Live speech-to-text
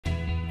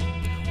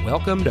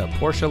Welcome to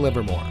Porsche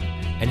Livermore,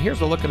 and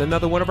here's a look at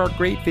another one of our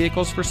great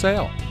vehicles for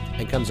sale.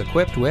 It comes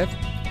equipped with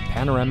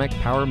panoramic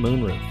power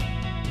moonroof,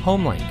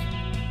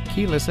 HomeLink,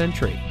 keyless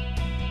entry,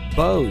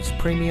 Bose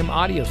premium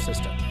audio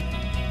system,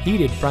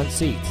 heated front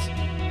seats,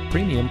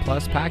 premium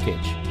plus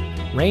package,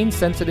 rain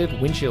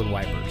sensitive windshield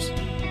wipers,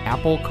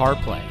 Apple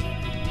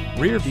CarPlay,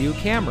 rear view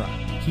camera,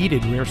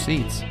 heated rear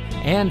seats,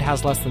 and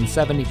has less than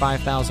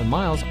 75,000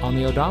 miles on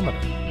the odometer.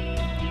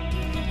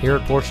 Here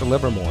at Porsche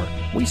Livermore,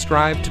 we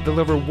strive to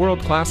deliver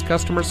world-class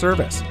customer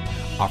service,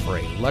 offer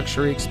a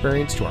luxury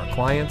experience to our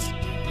clients,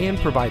 and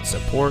provide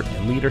support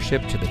and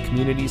leadership to the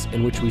communities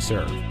in which we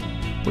serve.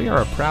 We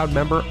are a proud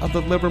member of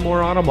the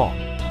Livermore Auto Mall,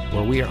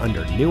 where we are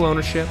under new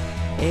ownership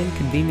and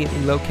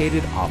conveniently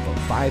located off of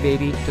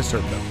 580 to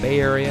serve the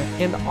Bay Area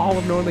and all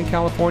of Northern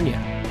California.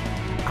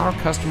 Our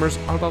customers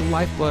are the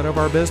lifeblood of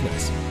our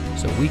business,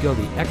 so we go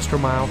the extra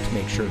mile to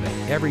make sure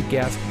that every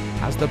guest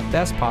has the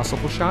best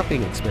possible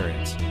shopping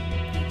experience.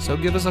 So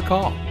give us a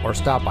call or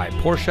stop by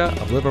Porsche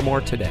of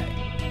Livermore today.